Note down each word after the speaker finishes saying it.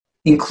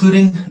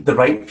Including the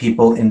right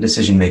people in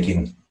decision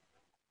making.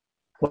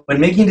 When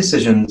making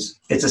decisions,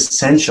 it's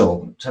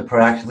essential to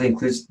proactively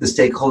include the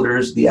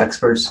stakeholders, the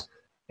experts,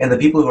 and the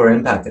people who are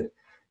impacted.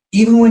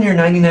 Even when you're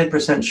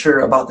 99% sure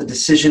about the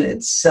decision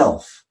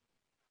itself,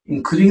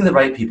 including the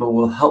right people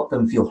will help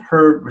them feel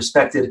heard,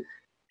 respected,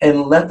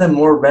 and let them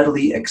more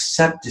readily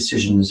accept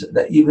decisions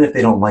that even if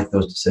they don't like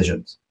those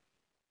decisions.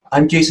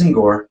 I'm Jason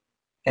Gore,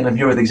 and I'm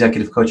here with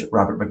executive coach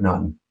Robert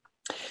McNaughton.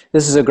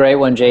 This is a great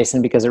one,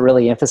 Jason, because it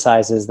really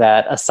emphasizes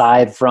that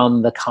aside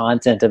from the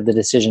content of the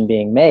decision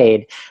being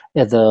made,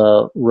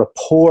 the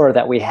rapport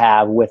that we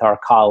have with our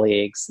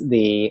colleagues,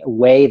 the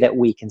way that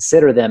we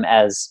consider them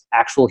as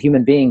actual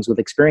human beings with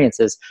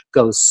experiences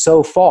goes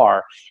so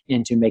far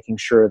into making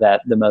sure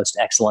that the most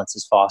excellence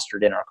is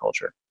fostered in our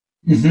culture.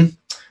 Mm-hmm.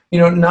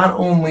 Not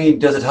only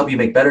does it help you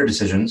make better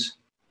decisions,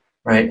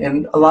 right?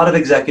 And a lot of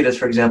executives,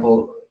 for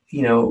example,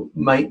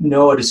 might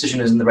know a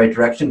decision is in the right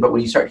direction, but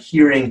when you start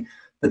hearing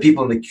the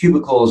people in the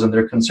cubicles and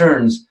their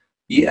concerns,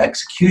 the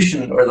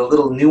execution or the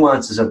little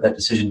nuances of that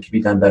decision can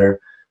be done better.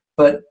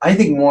 But I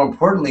think more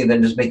importantly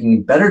than just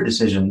making better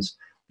decisions,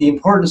 the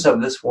importance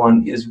of this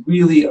one is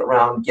really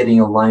around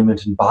getting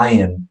alignment and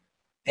buy-in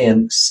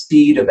and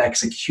speed of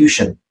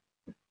execution.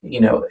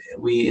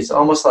 It's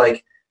almost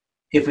like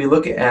if we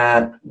look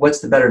at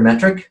what's the better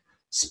metric,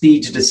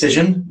 speed to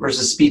decision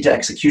versus speed to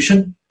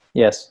execution.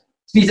 Yes.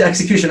 Speed to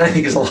execution, I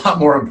think, is a lot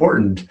more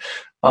important.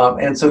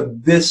 And so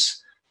this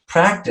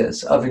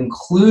practice of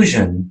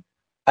inclusion,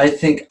 I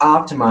think,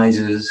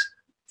 optimizes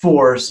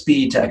for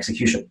speed to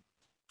execution.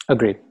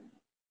 Agreed.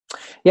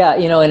 Yeah,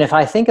 and if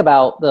I think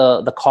about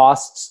the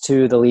costs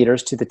to the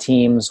leaders, to the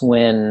teams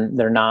when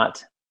they're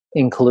not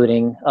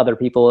including other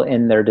people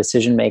in their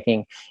decision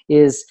making,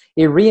 is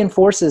it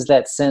reinforces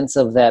that sense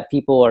of that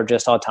people are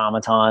just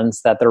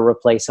automatons, that they're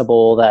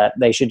replaceable, that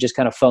they should just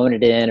kind of phone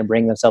it in and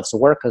bring themselves to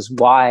work. Because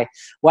why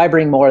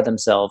bring more of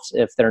themselves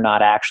if they're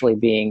not actually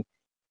being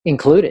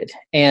included?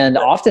 And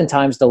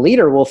oftentimes the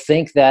leader will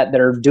think that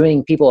they're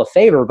doing people a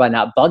favor by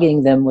not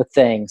bugging them with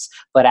things,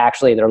 but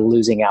actually they're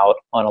losing out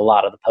on a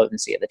lot of the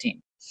potency of the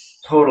team.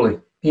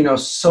 Totally.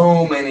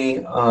 So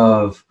many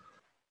of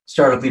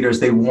startup leaders,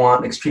 they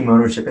want extreme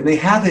ownership, and they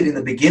have it in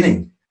the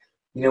beginning.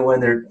 When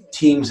they're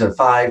teams of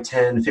 5,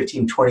 10,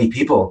 15, 20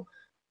 people,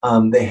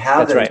 they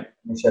have that right.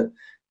 ownership.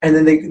 And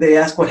then they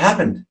ask what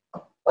happened.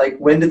 Like,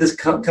 when did this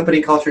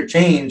company culture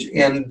change?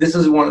 And this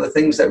is one of the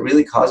things that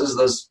really causes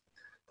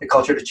the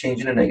culture to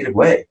change in a negative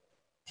way.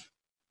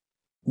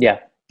 Yeah,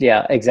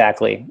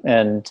 exactly.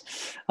 And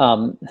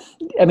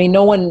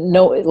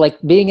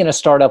being in a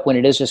startup when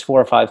it is just 4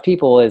 or 5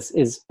 people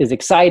is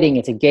exciting.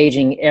 It's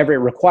engaging. It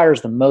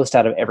requires the most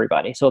out of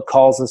everybody. So it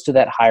calls us to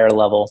that higher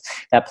level,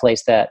 that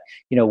place that,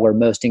 we're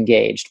most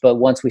engaged. But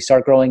once we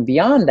start growing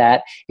beyond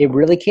that,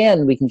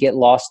 we can get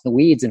lost in the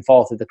weeds and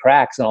fall through the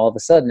cracks. And all of a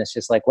sudden it's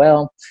just like,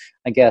 well,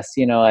 I guess,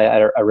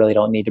 I really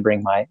don't need to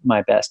bring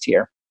my best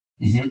here.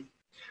 Mm-hmm.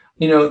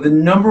 The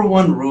number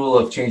one rule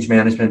of change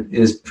management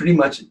is pretty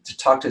much to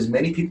talk to as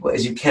many people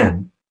as you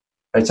can,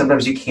 right?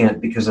 Sometimes you can't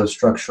because of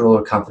structural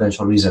or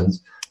confidential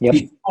reasons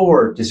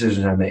before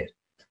decisions are made.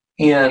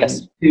 And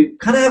to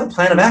kind of have a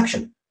plan of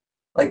action.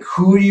 Like,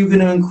 who are you going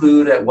to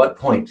include at what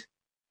point?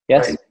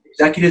 Yes. Right?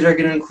 Executives are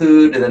going to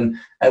include, and then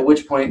at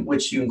which point,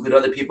 which you include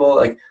other people.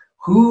 Like,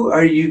 who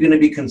are you going to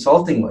be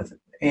consulting with?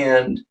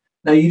 And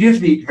now, you do have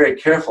to be very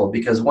careful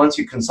because once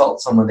you consult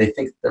someone, they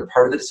think they're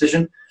part of the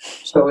decision.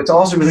 So it's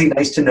also really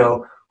nice to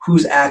know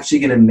who's actually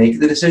going to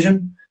make the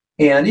decision.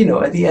 And,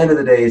 at the end of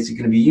the day, it's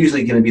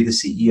usually going to be the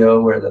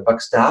CEO where the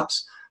buck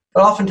stops.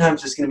 But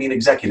oftentimes it's going to be an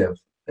executive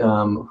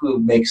who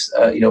makes,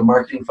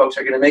 marketing folks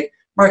are going to make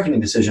marketing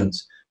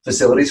decisions.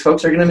 Facilities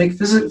folks are going to make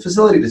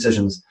facility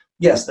decisions.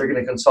 Yes, they're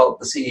going to consult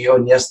the CEO,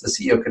 and yes, the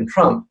CEO can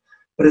trump.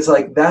 But it's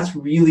like, that's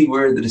really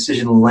where the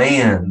decision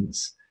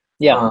lands.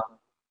 Yeah.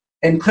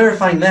 And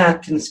clarifying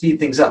that can speed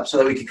things up so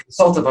that we can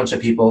consult a bunch of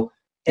people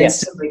and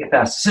still make a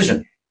fast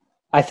decision.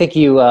 I think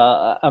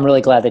I'm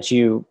really glad that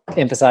you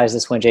emphasize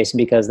this one, Jason,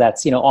 because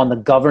that's, on the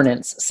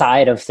governance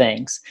side of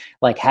things,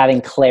 like having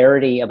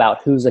clarity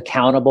about who's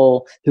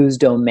accountable, whose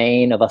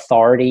domain of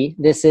authority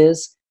this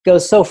is,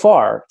 goes so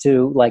far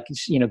to, like,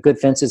 good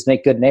fences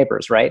make good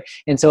neighbors, right?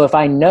 And so if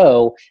I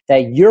know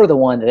that you're the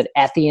one that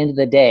at the end of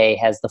the day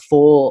has the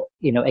full,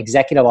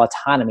 executive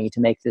autonomy to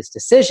make this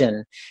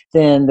decision,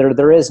 then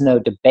there is no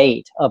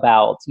debate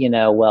about,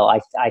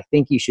 I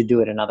think you should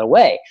do it another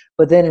way.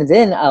 But then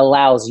it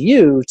allows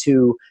you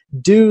to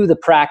do the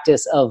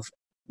practice of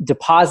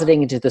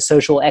depositing into the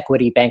social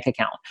equity bank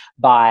account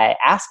by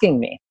asking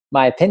me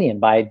my opinion,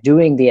 by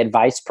doing the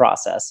advice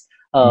process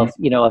of,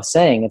 of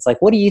saying, it's like,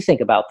 what do you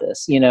think about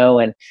this?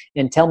 And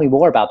tell me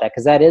more about that,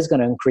 because that is going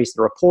to increase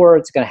the rapport.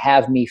 It's going to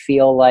have me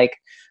feel like,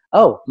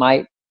 oh,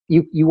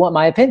 you want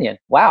my opinion.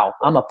 Wow,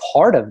 I'm a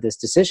part of this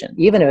decision.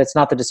 Even if it's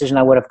not the decision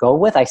I would have gone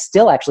with, I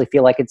still actually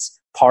feel like it's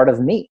part of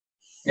me.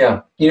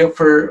 Yeah.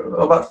 For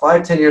about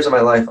 5-10 years of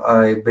my life,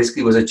 I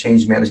basically was a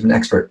change management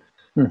expert.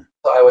 So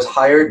I was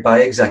hired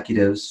by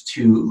executives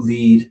to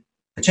lead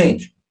a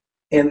change.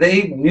 And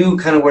they knew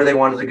kind of where they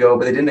wanted to go,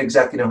 but they didn't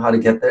exactly know how to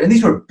get there. And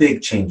these were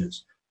big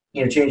changes,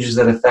 changes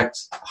that affect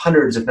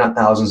hundreds, if not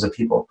thousands of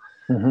people.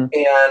 Mm-hmm.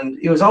 And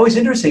it was always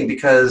interesting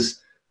because,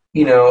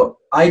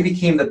 I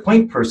became the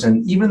point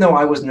person, even though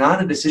I was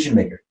not a decision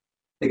maker.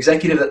 The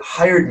executive that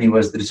hired me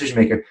was the decision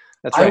maker.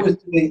 That's right. I was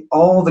doing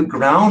all the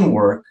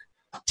groundwork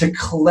to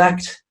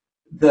collect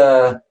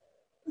the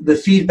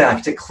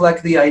feedback, to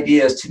collect the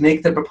ideas, to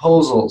make the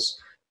proposals.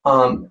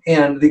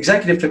 And the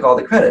executive took all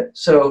the credit.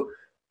 So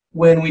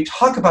when we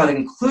talk about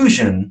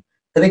inclusion,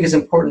 I think it's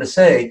important to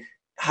say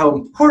how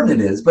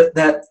important it is, but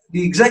that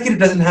the executive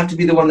doesn't have to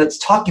be the one that's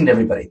talking to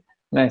everybody.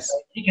 Nice.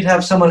 You could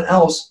have someone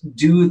else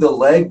do the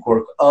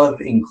legwork of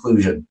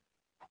inclusion.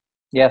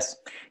 Yes.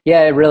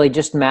 Yeah, it really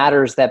just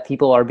matters that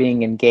people are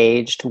being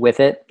engaged with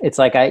it. It's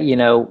like,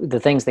 the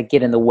things that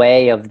get in the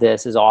way of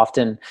this is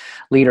often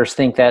leaders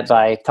think that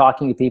by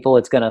talking to people,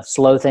 it's going to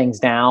slow things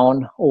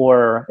down,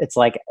 or it's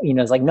like,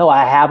 no,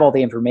 I have all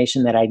the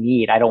information that I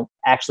need. I don't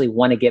actually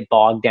want to get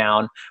bogged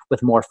down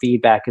with more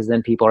feedback, because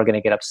then people are going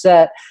to get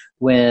upset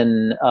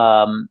when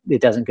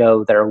it doesn't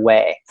go their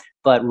way.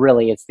 But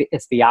really,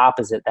 it's the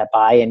opposite, that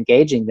by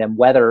engaging them,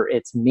 whether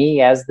it's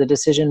me as the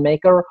decision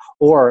maker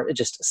or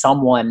just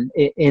someone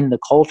in the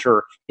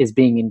culture is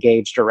being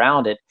engaged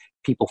around it,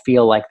 people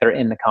feel like they're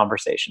in the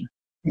conversation.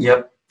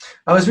 Yep.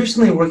 I was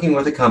recently working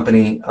with a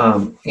company,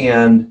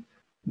 and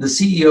the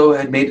CEO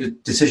had made a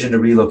decision to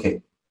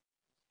relocate.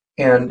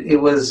 And it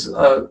was,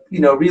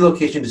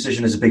 relocation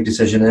decision is a big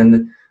decision.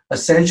 And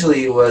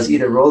essentially it was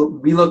either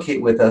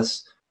relocate with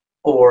us,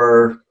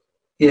 or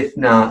if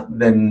not,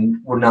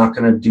 then we're not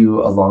going to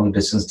do a long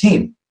distance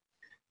team.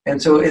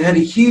 And so it had a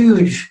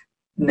huge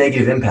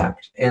negative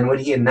impact. And when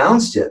he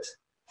announced it,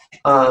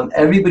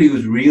 everybody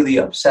was really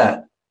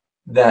upset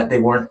that they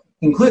weren't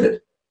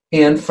included.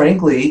 And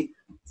frankly,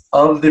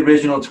 of the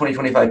original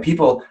 25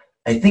 people,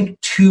 I think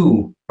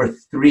 2 or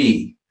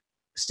 3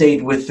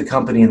 stayed with the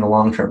company in the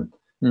long term.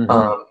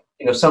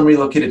 Mm-hmm. Some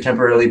relocated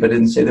temporarily, but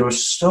didn't stay. There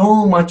was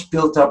so much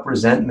built up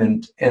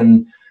resentment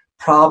and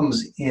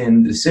problems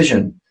in the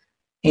decision.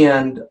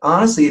 And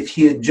honestly, if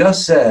he had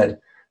just said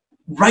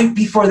right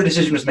before the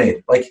decision was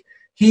made, like,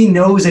 he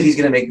knows that he's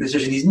going to make the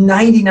decision, he's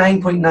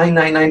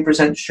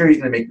 99.999% sure he's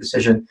going to make the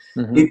decision.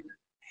 Mm-hmm.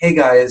 Hey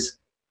guys,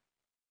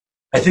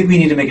 I think we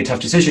need to make a tough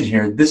decision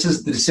here. This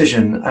is the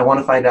decision. I want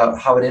to find out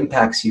how it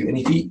impacts you. And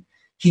if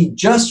he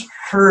just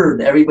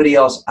heard everybody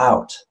else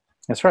out,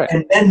 that's right,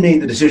 and then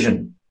made the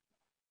decision,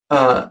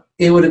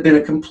 it would have been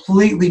a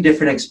completely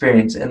different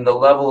experience, and the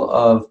level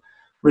of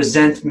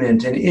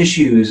resentment and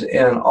issues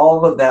and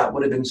all of that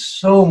would have been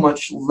so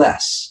much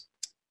less.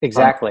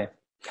 Exactly.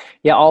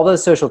 Yeah, all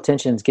those social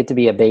tensions get to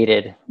be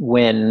abated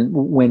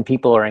when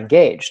people are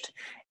engaged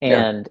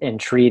and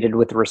treated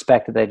with the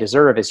respect that they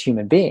deserve as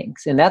human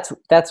beings. And that's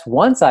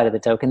one side of the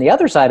token. The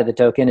other side of the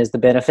token is the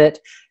benefit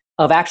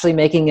of actually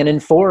making an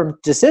informed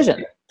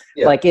decision.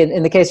 Yeah. Like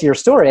in the case of your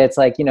story, it's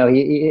like, he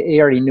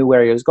already knew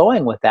where he was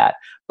going with that.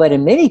 But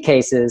in many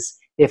cases,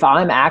 if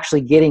I'm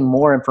actually getting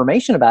more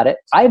information about it,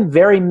 I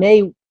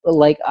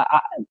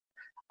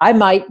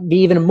might be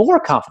even more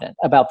confident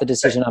about the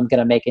decision I'm going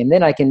to make. And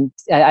then I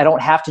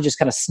don't have to just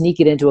kind of sneak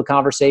it into a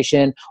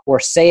conversation or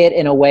say it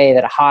in a way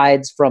that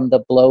hides from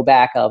the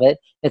blowback of it.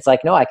 It's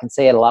like, no, I can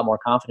say it a lot more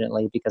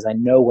confidently because I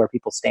know where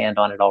people stand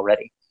on it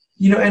already.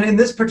 And in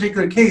this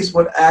particular case,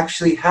 what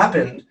actually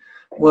happened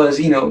was,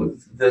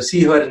 the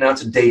CEO had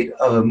announced a date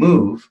of a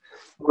move.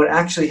 What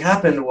actually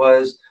happened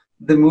was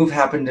the move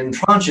happened in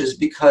tranches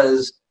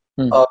because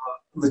of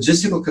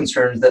logistical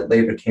concerns that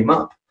later came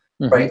up.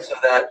 Mm-hmm. Right, so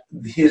that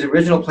his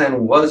original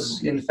plan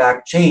was in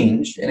fact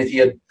changed, and if he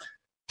had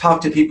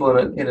talked to people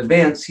in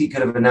advance, he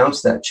could have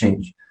announced that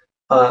change.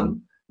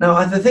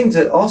 Now, the thing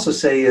to also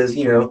say is,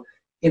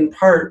 in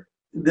part,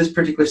 this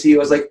particular CEO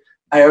was like,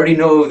 I already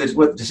know that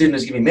what decision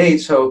is going to be made,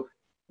 so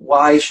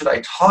why should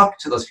I talk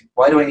to those people?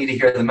 Why do I need to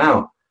hear them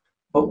out?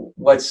 But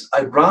what's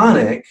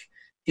ironic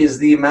is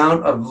the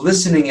amount of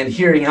listening and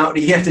hearing out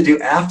he had to do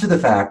after the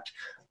fact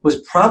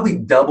was probably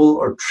double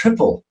or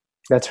triple.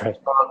 That's right.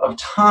 Of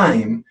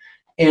time.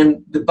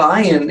 And the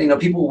buy-in,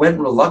 people went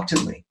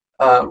reluctantly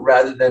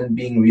rather than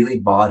being really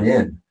bought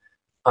in.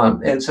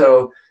 And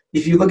so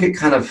if you look at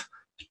kind of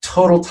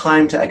total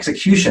time to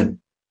execution,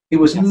 it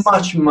was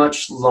much,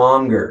 much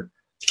longer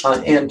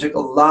and took a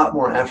lot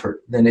more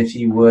effort than if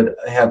you would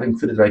have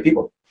included the right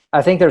people.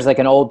 I think there's like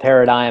an old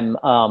paradigm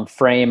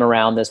frame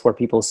around this where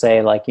people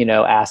say, like,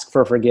 ask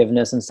for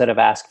forgiveness instead of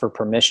ask for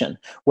permission,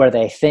 where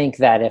they think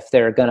that if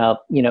they're going to,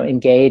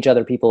 engage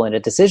other people in a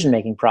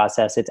decision-making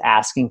process, it's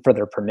asking for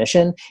their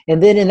permission.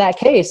 And then in that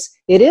case,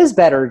 it is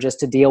better just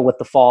to deal with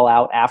the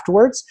fallout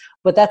afterwards.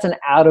 But that's an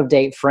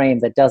out-of-date frame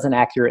that doesn't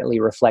accurately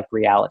reflect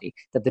reality.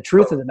 That the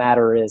truth of the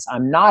matter is,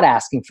 I'm not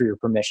asking for your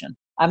permission.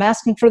 I'm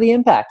asking for the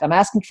impact. I'm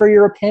asking for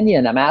your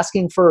opinion. I'm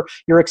asking for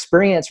your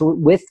experience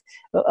with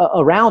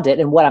around it.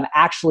 And what I'm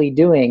actually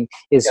doing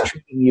is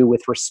treating you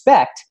with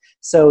respect.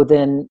 So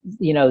then,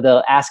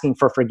 the asking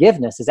for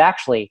forgiveness is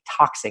actually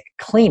toxic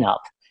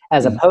cleanup,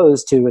 as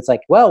opposed to it's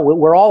like, well,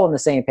 we're all on the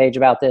same page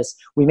about this.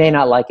 We may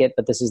not like it,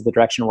 but this is the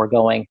direction we're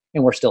going,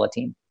 and we're still a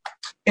team.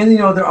 And,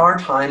 there are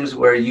times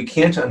where you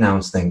can't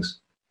announce things.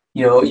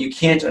 You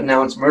can't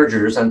announce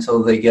mergers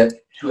until they get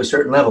to a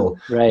certain level.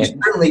 Right. You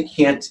certainly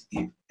can't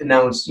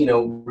announce,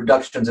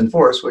 reductions in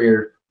force where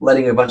you're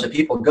letting a bunch of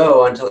people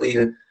go until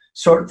you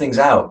sort things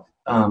out.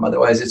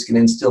 Otherwise, it's going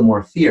to instill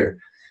more fear.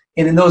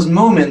 And in those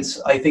moments,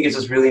 I think it's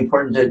just really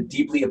important to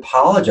deeply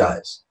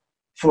apologize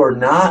for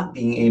not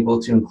being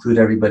able to include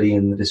everybody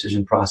in the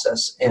decision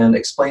process and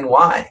explain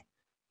why,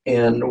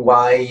 and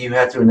why you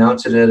had to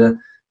announce it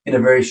in a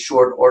very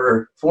short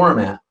order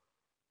format.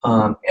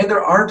 And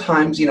there are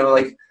times,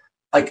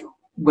 like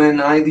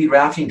when I lead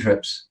rafting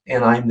trips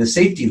and I'm the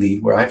safety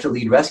lead where I have to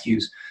lead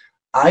rescues,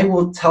 I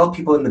will tell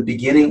people in the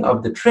beginning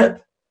of the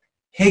trip,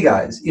 hey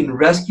guys, in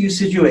rescue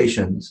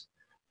situations,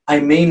 I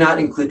may not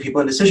include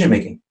people in decision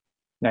making.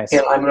 Nice.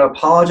 And I'm going to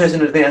apologize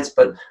in advance,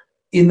 but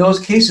in those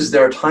cases,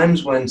 there are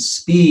times when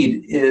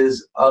speed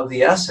is of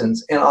the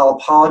essence, and I'll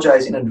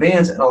apologize in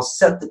advance and I'll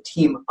set the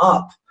team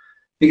up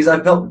because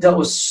I've dealt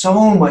with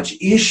so much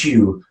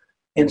issue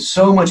and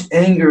so much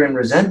anger and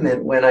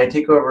resentment when I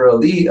take over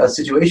a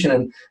situation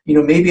and,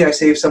 maybe I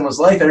save someone's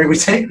life and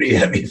everybody's angry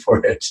at me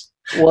for it.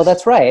 Well,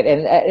 that's right.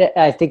 And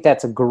I think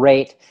that's a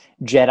great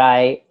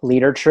Jedi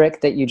leader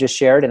trick that you just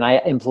shared. And I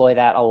employ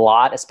that a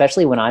lot,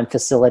 especially when I'm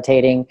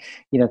facilitating,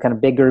 kind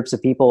of big groups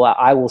of people.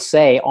 I will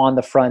say on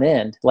the front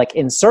end, like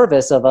in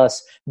service of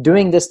us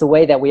doing this the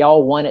way that we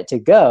all want it to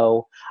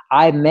go,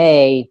 I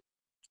may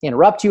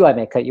interrupt you. I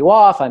may cut you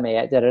off. I may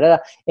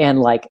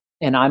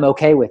and I'm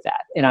okay with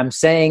that. And I'm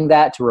saying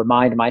that to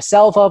remind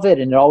myself of it.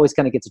 And it always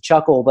kind of gets a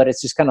chuckle, but it's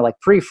just kind of like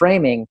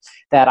pre-framing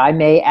that I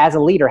may, as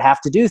a leader,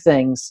 have to do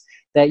things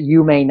that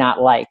you may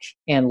not like.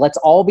 And let's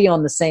all be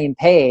on the same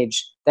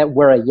page that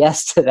we're a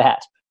yes to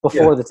that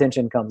before the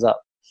tension comes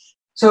up.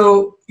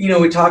 So,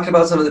 we talked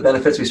about some of the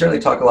benefits. We certainly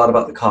talk a lot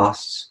about the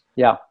costs.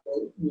 Yeah.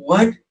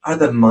 What are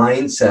the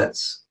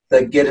mindsets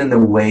that get in the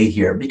way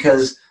here?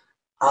 Because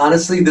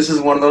honestly, this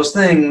is one of those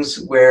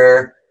things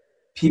where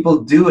people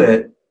do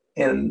it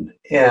and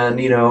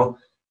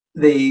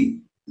they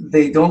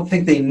don't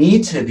think they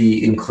need to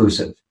be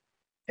inclusive.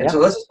 And so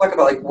let's just talk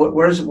about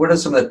what are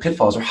some of the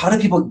pitfalls, or how do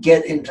people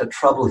get into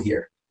trouble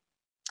here?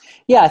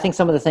 Yeah, I think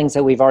some of the things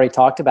that we've already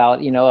talked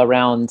about,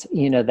 around,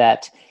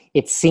 that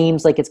it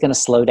seems like it's going to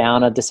slow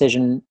down a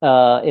decision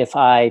if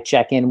I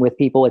check in with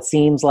people. It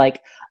seems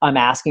like I'm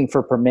asking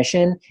for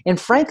permission. And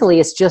frankly,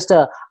 it's just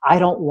I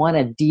don't want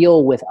to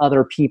deal with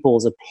other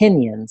people's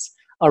opinions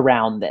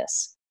around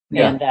this.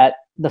 Yeah. And that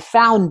the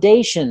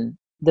foundational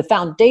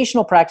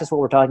practice, what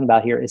we're talking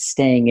about here, is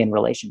staying in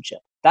relationship.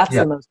 That's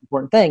the most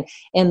important thing.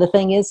 And the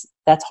thing is,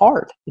 that's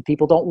hard.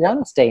 People don't want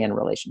to stay in a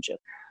relationship.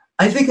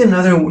 I think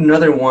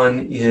another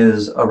one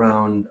is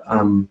around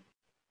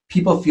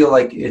people feel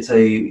like it's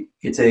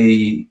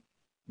a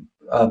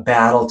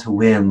battle to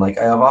win. Like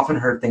I've often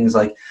heard things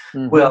like,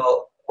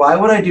 well, why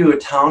would I do a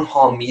town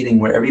hall meeting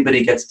where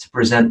everybody gets to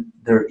present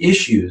their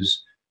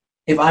issues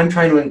if I'm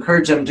trying to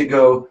encourage them to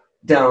go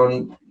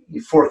down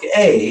fork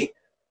A?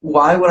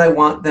 Why would I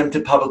want them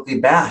to publicly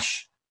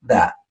bash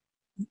that?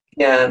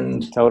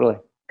 And totally.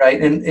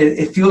 Right. And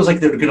it feels like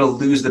they're going to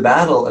lose the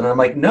battle. And I'm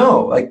like,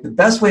 no, like the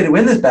best way to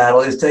win this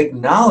battle is to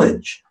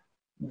acknowledge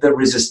the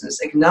resistance,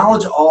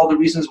 acknowledge all the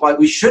reasons why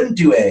we shouldn't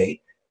do A,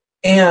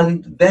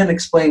 and then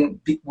explain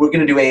we're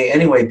going to do A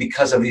anyway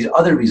because of these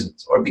other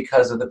reasons or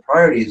because of the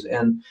priorities.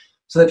 And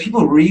so that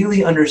people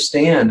really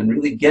understand and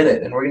really get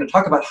it. And we're going to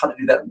talk about how to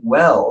do that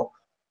well,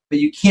 but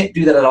you can't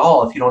do that at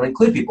all if you don't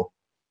include people.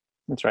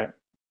 That's right.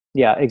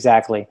 Yeah,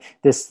 exactly.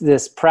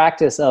 This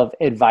practice of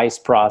advice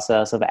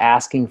process, of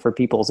asking for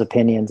people's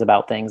opinions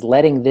about things,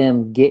 letting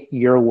them get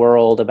your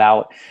world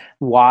about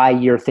why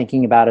you're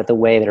thinking about it the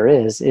way there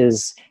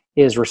is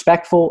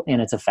respectful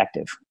and it's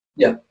effective.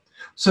 Yeah.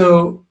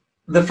 So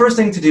the first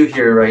thing to do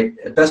here, right,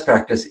 best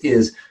practice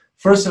is,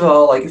 first of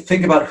all, like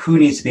think about who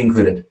needs to be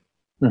included.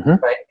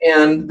 Right?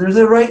 And there's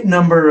a right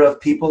number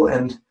of people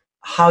and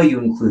how you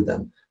include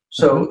them.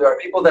 So there are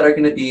people that are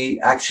going to be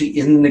actually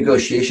in the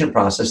negotiation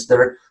process.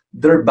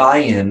 Their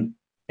buy-in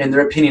and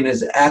their opinion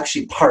is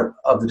actually part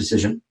of the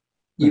decision.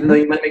 Even though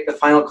you might make the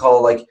final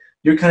call, like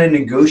you're kind of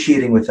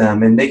negotiating with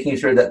them and making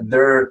sure that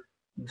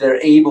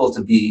they're able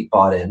to be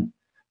bought in.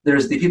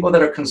 There's the people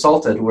that are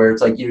consulted, where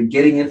it's like you're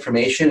getting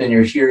information and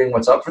you're hearing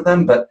what's up for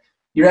them, but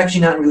you're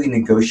actually not really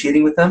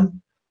negotiating with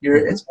them.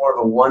 It's more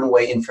of a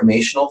one-way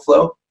informational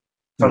flow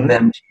from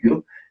them to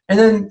you. And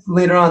then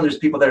later on, there's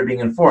people that are being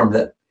informed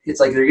that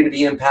it's like they're going to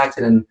be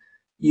impacted, and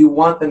you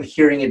want them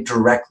hearing it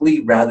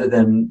directly rather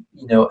than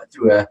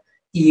through a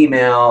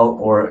email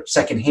or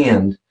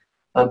secondhand,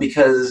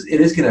 because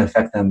it is going to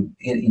affect them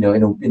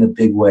in a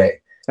big way.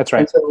 That's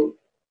right. And so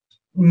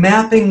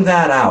mapping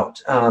that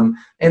out,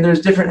 and there's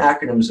different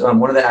acronyms.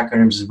 One of the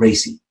acronyms is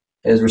RACI,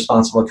 is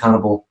Responsible,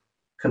 Accountable,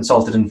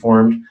 Consulted,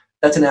 Informed.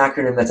 That's an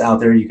acronym that's out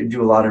there. You can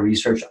do a lot of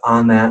research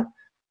on that,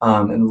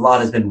 and a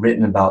lot has been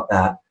written about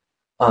that.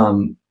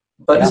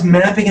 But just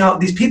mapping out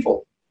these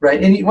people,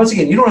 right? And once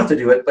again, you don't have to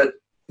do it, but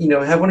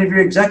have one of your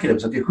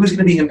executives. Okay, who's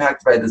going to be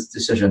impacted by this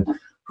decision?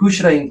 Who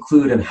should I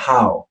include and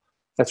how?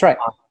 That's right.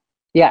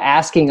 Yeah,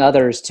 asking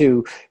others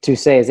to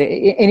say, is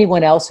there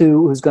anyone else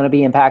who's going to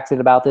be impacted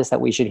about this that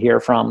we should hear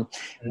from?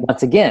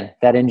 Once again,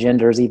 that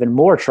engenders even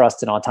more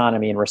trust and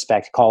autonomy and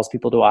respect, calls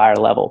people to a higher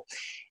level.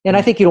 And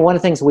I think, one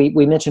of the things we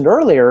mentioned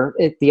earlier,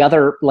 the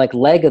other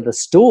leg of the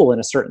stool in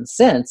a certain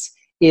sense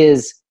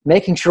is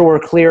making sure we're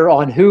clear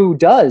on who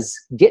does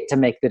get to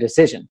make the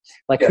decision,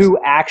 who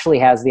actually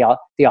has the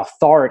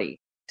authority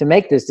to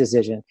make this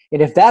decision.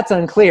 And if that's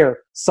unclear,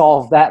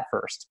 solve that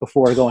first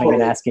before going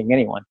and asking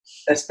anyone.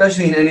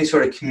 Especially in any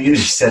sort of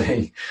community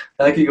setting,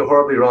 that could go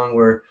horribly wrong,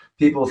 where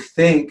people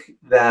think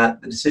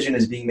that the decision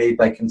is being made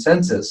by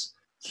consensus,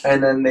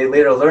 and then they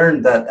later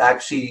learn that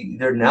actually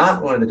they're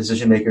not one of the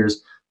decision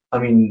makers. I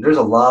mean, there's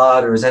a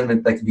lot of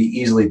resentment that can be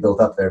easily built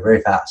up there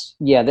very fast.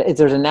 Yeah,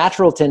 there's a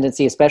natural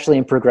tendency, especially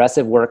in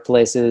progressive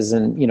workplaces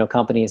and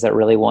companies that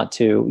really want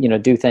to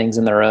do things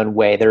in their own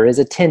way. There is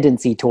a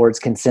tendency towards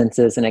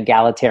consensus and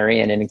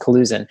egalitarian and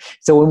inclusion.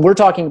 So when we're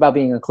talking about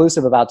being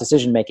inclusive about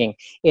decision making,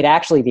 it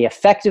actually, the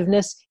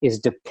effectiveness is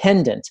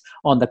dependent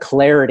on the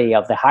clarity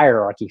of the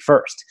hierarchy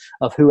first,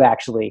 of who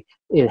actually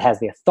it has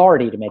the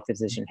authority to make the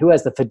decision, who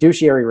has the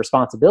fiduciary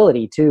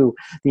responsibility to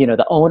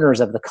the owners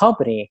of the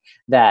company,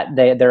 that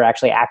they're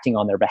actually acting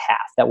on their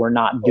behalf, that we're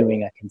not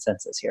doing a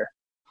consensus here.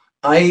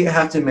 I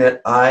have to admit,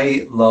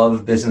 I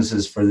love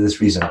businesses for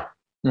this reason.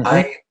 Mm-hmm.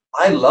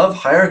 I love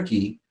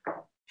hierarchy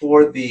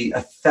for the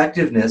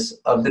effectiveness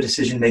of the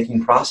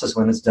decision-making process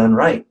when it's done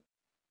right.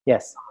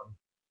 Yes.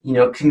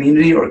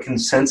 Community or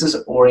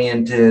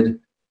consensus-oriented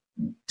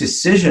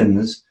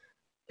decisions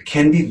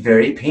can be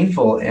very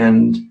painful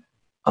and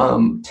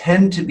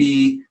tend to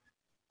be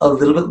a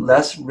little bit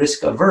less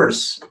risk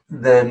averse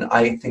than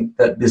I think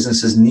that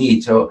businesses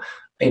need. So,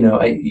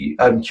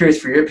 I'm curious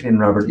for your opinion,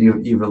 Robert.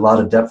 You have a lot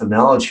of depth of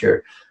knowledge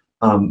here,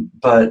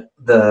 but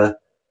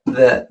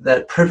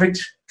that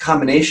perfect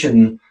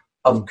combination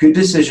of good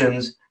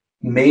decisions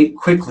made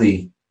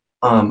quickly,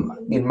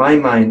 in my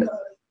mind,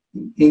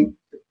 in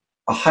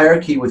a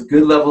hierarchy with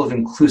good level of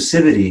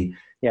inclusivity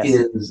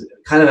is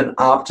kind of an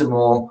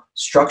optimal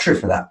structure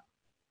for that.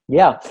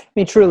 Yeah, I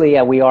mean,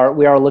 truly, we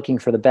are looking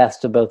for the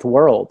best of both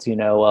worlds,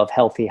 of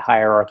healthy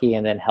hierarchy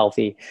and then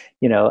healthy,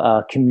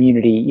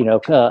 community,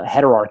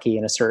 heterarchy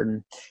in a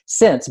certain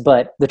sense.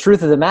 But the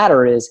truth of the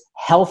matter is,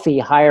 healthy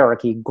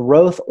hierarchy,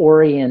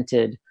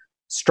 growth-oriented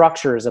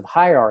structures of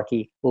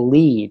hierarchy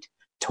lead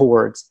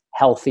towards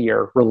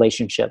healthier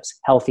relationships,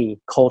 healthy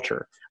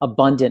culture,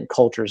 abundant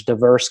cultures,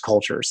 diverse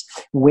cultures,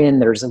 when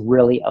there's a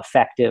really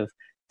effective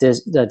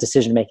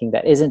decision-making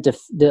that isn't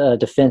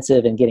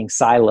defensive and getting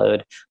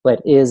siloed, but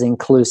is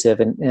inclusive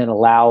and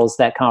allows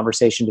that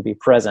conversation to be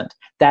present.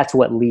 That's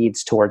what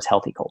leads towards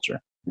healthy culture.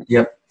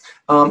 Yep.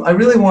 I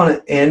really want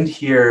to end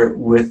here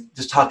with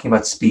just talking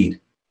about speed,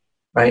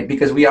 right?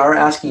 Because we are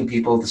asking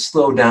people to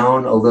slow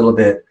down a little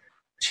bit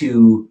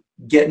to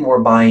get more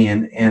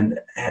buy-in and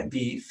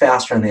be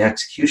faster on the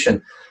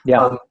execution.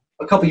 Yeah.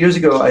 A couple years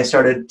ago, I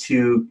started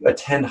to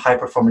attend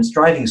high-performance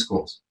driving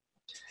schools.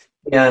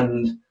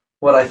 And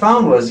what I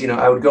found was,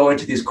 I would go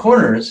into these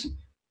corners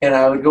and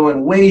I would go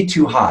in way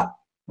too hot,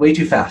 way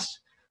too fast.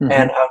 Mm-hmm.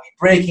 And I would be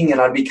braking and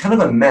I'd be kind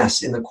of a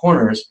mess in the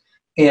corners.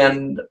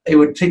 And it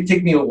would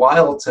take me a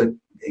while to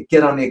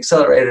get on the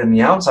accelerator and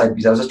the outside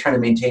because I was just trying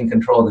to maintain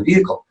control of the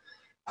vehicle.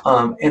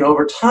 And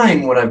over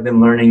time, what I've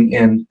been learning,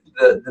 and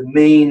the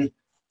main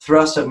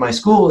thrust of my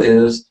school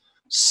is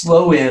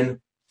slow in,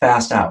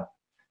 fast out.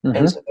 Mm-hmm.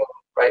 And so,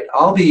 right,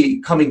 I'll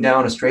be coming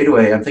down a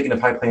straightaway. I'm thinking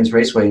of High Plains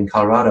Raceway in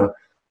Colorado.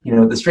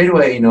 The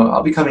straightaway,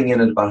 I'll be coming in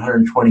at about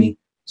 120,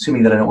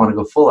 assuming that I don't want to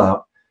go full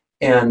out.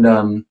 And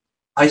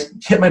I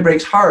hit my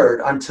brakes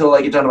hard until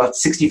I get down to about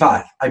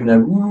 65. I mean, I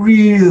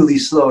really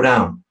slow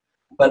down.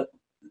 But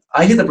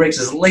I hit the brakes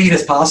as late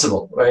as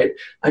possible, right?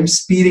 I'm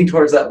speeding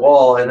towards that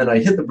wall, and then I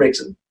hit the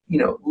brakes, as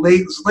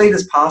late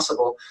as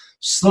possible,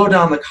 slow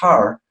down the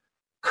car,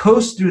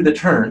 coast through the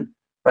turn,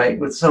 right,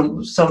 with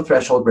some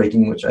threshold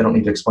braking, which I don't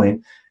need to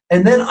explain.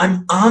 And then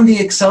I'm on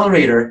the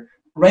accelerator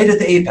right at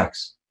the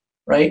apex.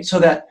 Right, so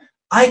that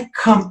I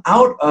come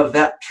out of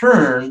that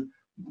turn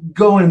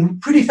going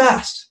pretty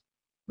fast,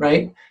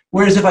 right?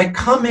 Whereas if I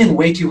come in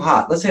way too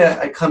hot, let's say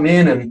I come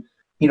in and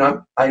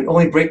I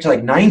only brake to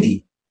like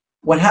 90.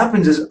 What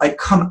happens is I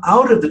come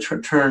out of the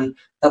turn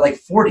at like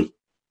 40,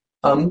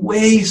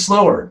 way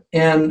slower,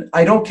 and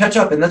I don't catch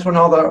up, and that's when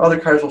all the other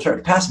cars will start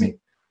to pass me.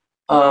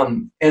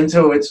 And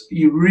so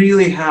you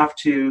really have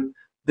to.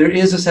 There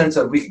is a sense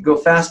of we could go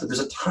fast, but there's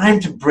a time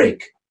to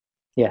brake.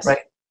 Yes. Right.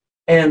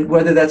 And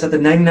whether that's at the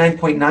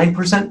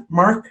 99.9%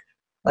 mark,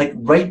 like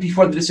right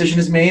before the decision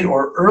is made,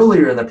 or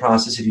earlier in the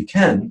process if you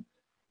can,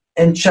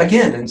 and check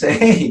in and say,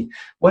 hey,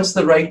 what's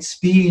the right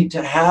speed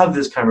to have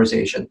this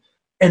conversation?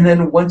 And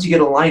then once you get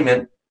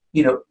alignment,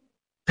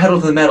 pedal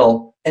to the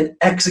metal and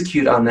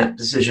execute on that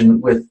decision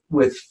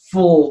with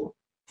full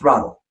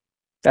throttle.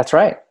 That's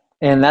right.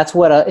 And that's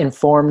what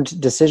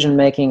informed decision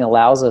making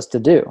allows us to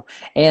do.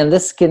 And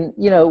this can,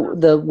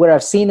 where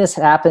I've seen this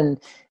happen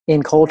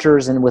in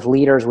cultures and with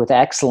leaders with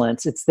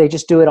excellence, they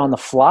just do it on the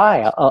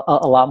fly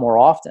a lot more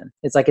often.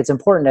 It's like, it's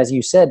important, as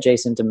you said,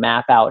 Jason, to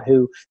map out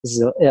who this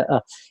is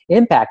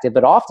impacted.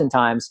 But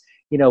oftentimes,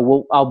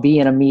 I'll be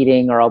in a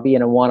meeting, or I'll be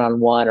in a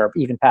one-on-one, or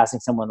even passing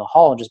someone in the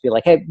hall and just be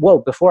like, hey, whoa,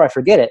 before I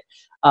forget it,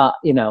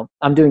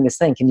 I'm doing this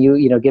thing. Can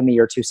you, give me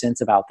your 2 cents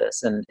about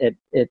this? And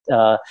it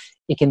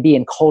can be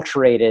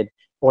enculturated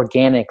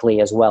organically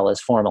as well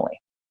as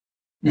formally.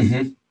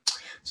 Mm-hmm.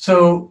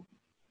 So,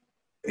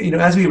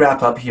 as we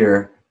wrap up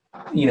here,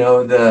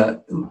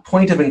 the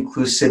point of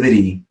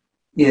inclusivity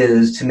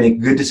is to make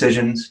good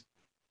decisions,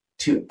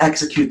 to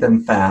execute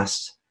them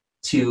fast,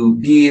 to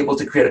be able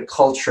to create a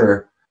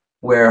culture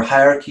where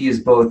hierarchy is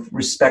both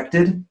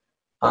respected,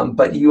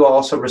 but you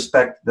also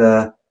respect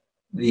the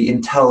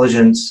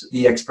intelligence,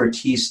 the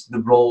expertise, the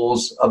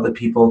roles of the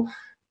people,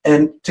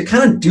 and to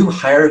kind of do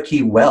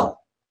hierarchy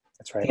well.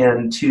 That's right.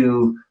 And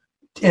to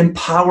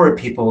empower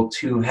people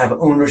to have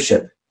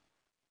ownership,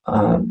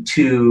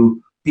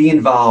 to be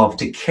involved,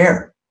 to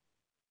care,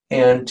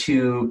 and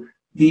to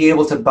be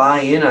able to buy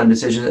in on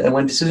decisions. And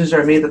when decisions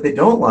are made that they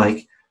don't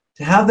like,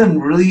 to have them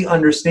really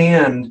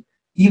understand,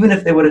 even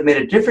if they would have made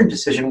a different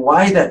decision,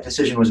 why that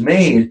decision was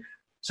made,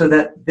 so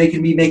that they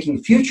can be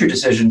making future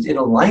decisions in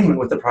alignment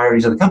with the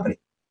priorities of the company.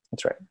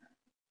 That's right.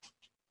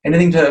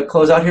 Anything to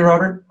close out here,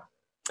 Robert?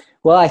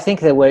 Well, I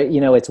think that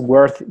it's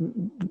worth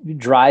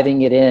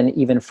driving it in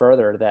even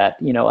further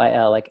that,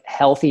 like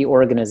healthy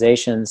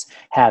organizations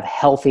have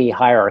healthy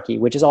hierarchy,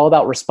 which is all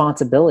about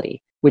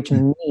responsibility, which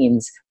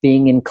means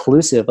being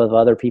inclusive of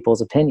other people's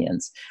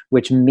opinions,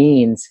 which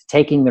means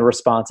taking the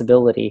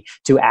responsibility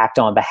to act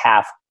on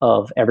behalf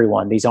of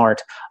everyone. These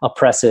aren't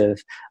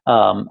oppressive,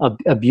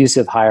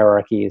 abusive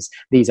hierarchies.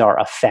 These are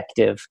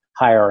effective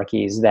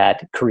hierarchies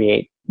that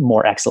create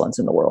more excellence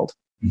in the world.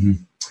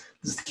 Mm-hmm.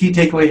 The key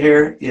takeaway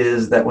here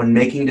is that when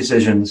making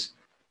decisions,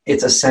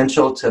 it's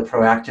essential to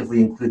proactively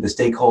include the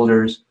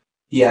stakeholders,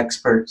 the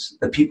experts,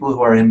 the people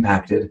who are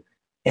impacted,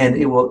 and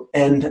it will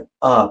end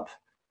up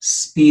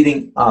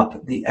speeding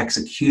up the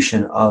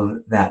execution of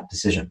that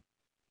decision.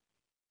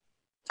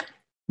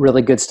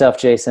 Really good stuff,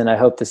 Jason. I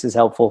hope this is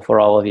helpful for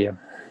all of you.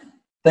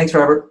 Thanks,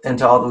 Robert, and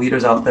to all the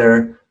leaders out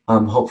there.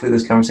 Hopefully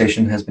this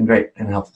conversation has been great and helpful.